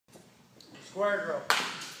Square grip.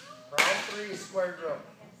 Round 3 is square grip.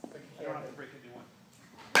 You don't have to break a new one.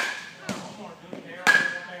 On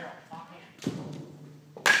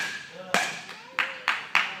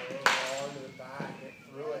to the back, get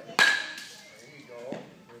through it. There you go.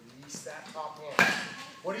 Release that top hand.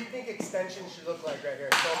 What do you think extension should look like right here?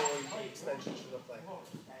 Tell me what you think extension should look like.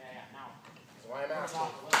 That's why I'm asking.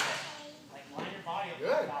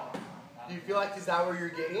 Good. Do you feel like, is that where you're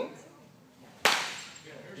getting?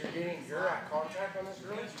 You're at contact on this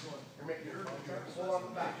drill? You're making contact? Hold on the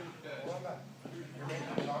back. Hold on back. You're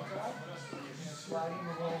making contact. You're sliding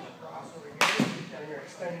the ball across over here, and you're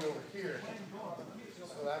extending over here.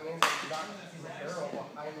 So that means that you're not keeping the barrel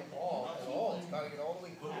behind the ball at all. It's got to get all the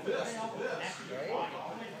way through this to this, right?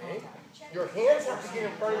 Okay? Your hands have to get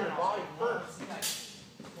in front of your body first.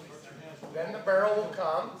 Then the barrel will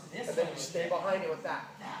come, and then you stay behind it with that.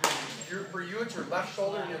 For you, it's your left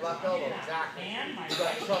shoulder and your left elbow. Exactly. You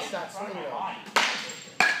got to trust that swing though.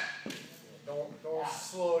 Don't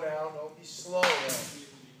slow down. Don't be slow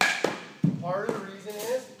now. Part of the reason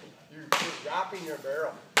is you're wrapping your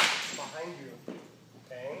barrel behind you.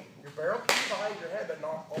 Okay? Your barrel can be behind your head, but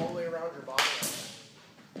not all the way around your body.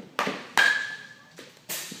 Can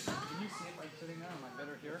you see it by sitting there? Am I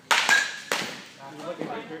better here? You're looking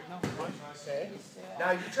right here. No, okay.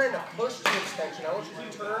 Now you're trying to push to extension. I want you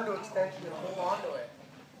to turn to extension and hold on to it.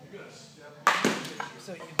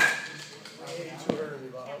 So you Way too early,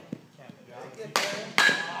 Bob.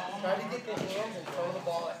 Try to get the hands in front of the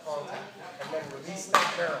ball at contact, and then release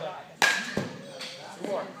that barrel. 2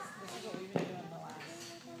 more.